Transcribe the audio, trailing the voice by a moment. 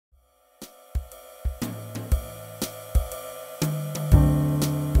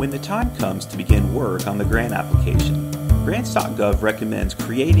When the time comes to begin work on the grant application, Grants.gov recommends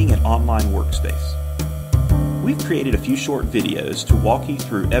creating an online workspace. We've created a few short videos to walk you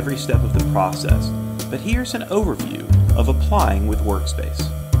through every step of the process, but here's an overview of applying with Workspace.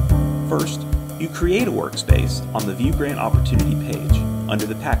 First, you create a workspace on the View Grant Opportunity page under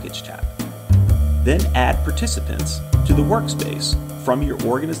the Package tab. Then add participants to the workspace from your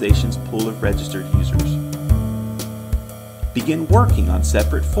organization's pool of registered users. Begin working on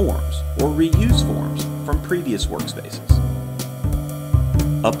separate forms or reuse forms from previous workspaces.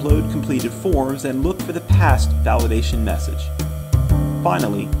 Upload completed forms and look for the past validation message.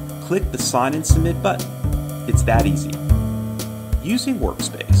 Finally, click the Sign and Submit button. It's that easy. Using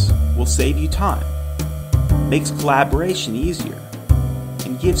Workspace will save you time, makes collaboration easier,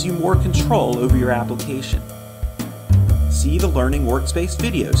 and gives you more control over your application. See the Learning Workspace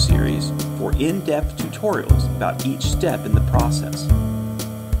Video Series for in-depth tutorials about each step in the process.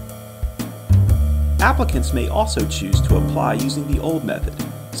 Applicants may also choose to apply using the old method,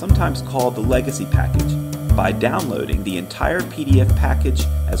 sometimes called the legacy package, by downloading the entire PDF package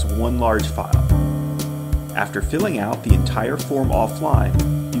as one large file. After filling out the entire form offline,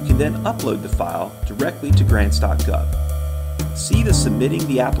 you can then upload the file directly to Grants.gov. See the Submitting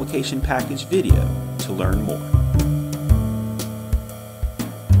the Application Package video to learn more.